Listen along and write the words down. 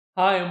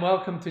Hi and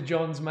welcome to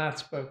John's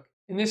Maths book.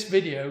 In this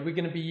video we're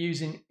going to be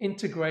using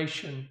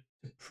integration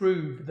to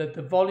prove that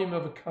the volume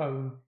of a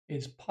cone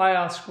is pi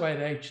r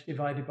squared h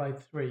divided by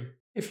 3.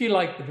 If you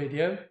like the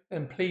video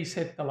then please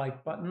hit the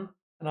like button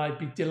and I'd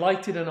be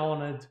delighted and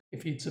honoured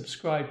if you'd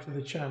subscribe to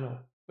the channel.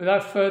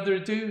 Without further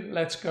ado,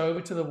 let's go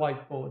over to the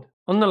whiteboard.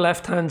 On the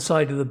left hand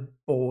side of the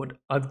board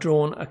I've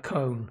drawn a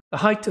cone. The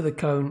height of the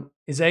cone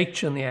is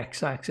h on the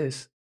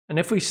x-axis, and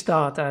if we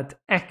start at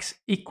x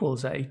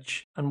equals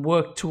h and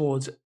work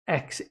towards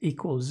x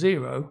equals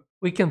 0,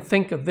 we can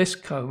think of this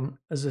cone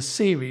as a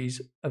series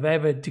of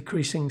ever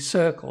decreasing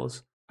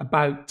circles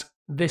about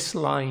this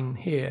line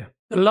here.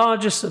 The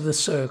largest of the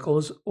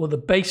circles, or the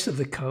base of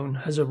the cone,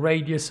 has a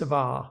radius of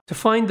r. To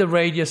find the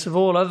radius of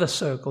all other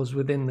circles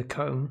within the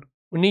cone,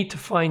 we need to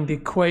find the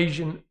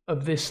equation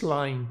of this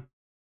line.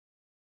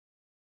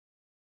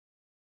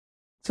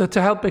 So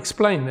to help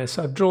explain this,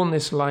 I've drawn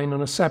this line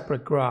on a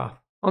separate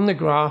graph. On the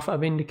graph,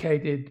 I've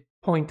indicated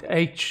point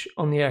H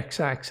on the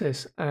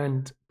x-axis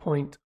and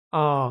point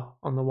R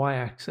on the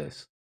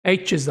y-axis.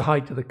 H is the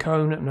height of the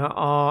cone and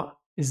R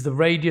is the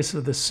radius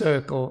of the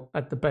circle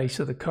at the base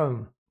of the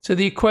cone. So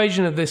the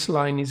equation of this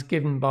line is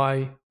given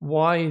by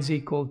y is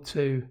equal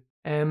to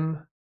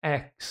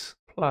mx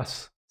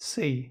plus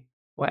c,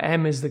 where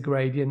m is the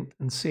gradient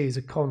and c is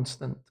a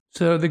constant.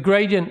 So the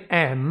gradient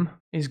m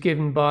is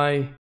given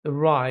by the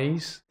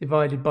rise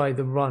divided by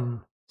the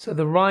run. So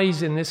the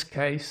rise in this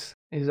case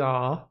is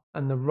r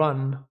and the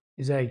run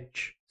is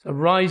h. So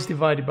rise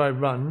divided by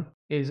run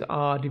is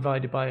r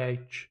divided by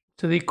h.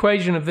 So the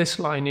equation of this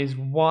line is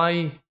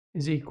y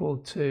is equal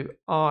to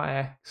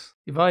rx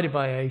divided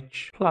by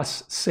h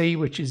plus c,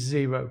 which is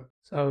 0.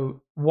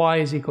 So y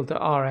is equal to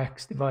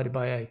rx divided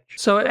by h.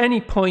 So at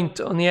any point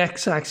on the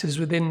x-axis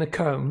within the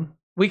cone,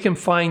 we can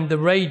find the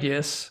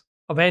radius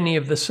of any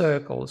of the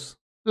circles.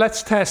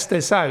 Let's test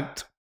this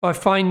out by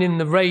finding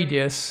the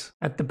radius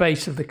at the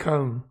base of the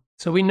cone.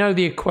 So we know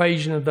the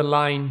equation of the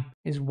line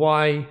is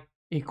y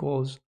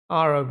equals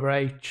r over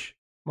h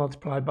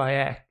multiplied by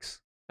x.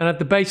 And at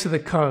the base of the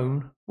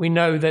cone, we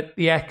know that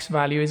the x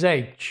value is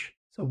h.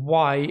 So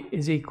y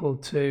is equal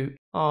to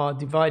r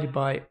divided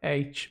by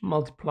h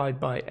multiplied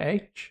by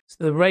h.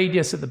 So the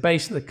radius at the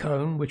base of the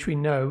cone, which we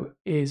know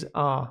is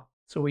r.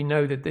 So we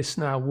know that this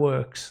now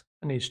works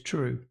and is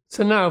true.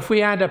 So now if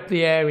we add up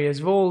the areas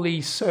of all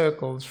these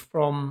circles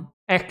from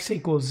x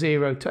equals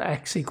 0 to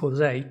x equals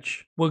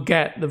h, we'll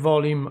get the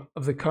volume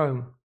of the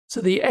cone. So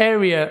the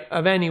area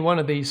of any one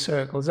of these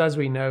circles, as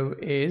we know,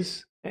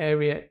 is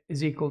area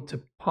is equal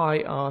to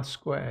pi r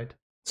squared.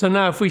 So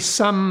now if we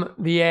sum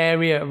the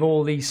area of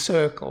all these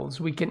circles,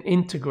 we can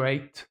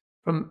integrate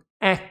from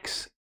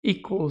x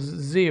equals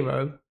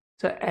 0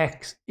 to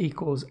x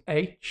equals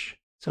h.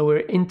 So we're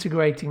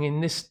integrating in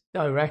this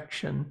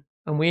direction,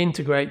 and we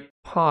integrate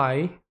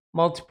pi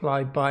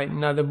multiplied by,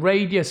 now the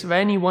radius of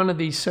any one of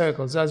these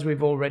circles, as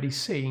we've already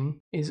seen,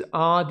 is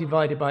r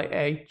divided by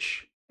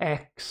h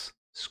x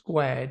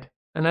squared.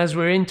 And as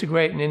we're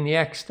integrating in the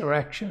x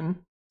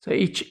direction, so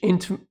each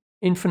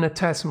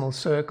infinitesimal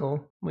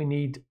circle, we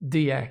need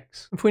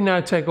dx. If we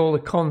now take all the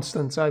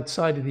constants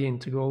outside of the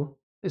integral,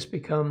 this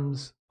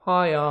becomes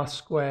pi r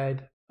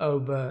squared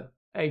over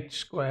h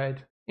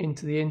squared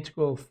into the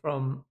integral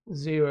from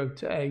 0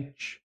 to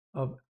h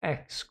of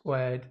x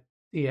squared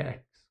dx.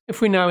 If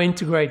we now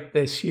integrate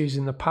this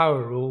using the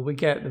power rule, we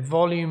get the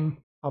volume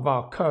of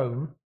our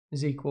cone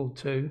is equal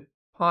to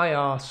pi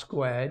r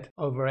squared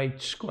over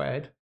h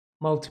squared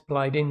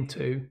multiplied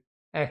into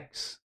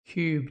x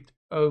cubed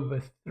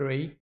over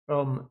 3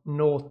 from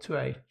 0 to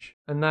h.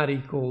 And that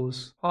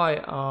equals pi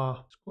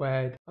r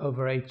squared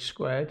over h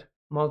squared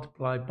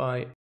multiplied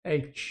by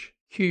h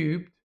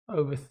cubed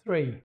over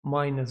 3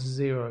 minus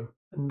 0.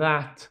 And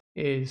that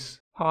is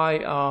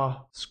pi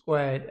r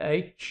squared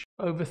h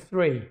over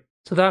 3.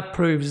 So that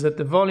proves that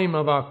the volume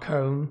of our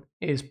cone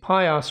is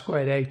pi r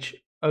squared h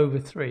over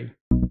 3.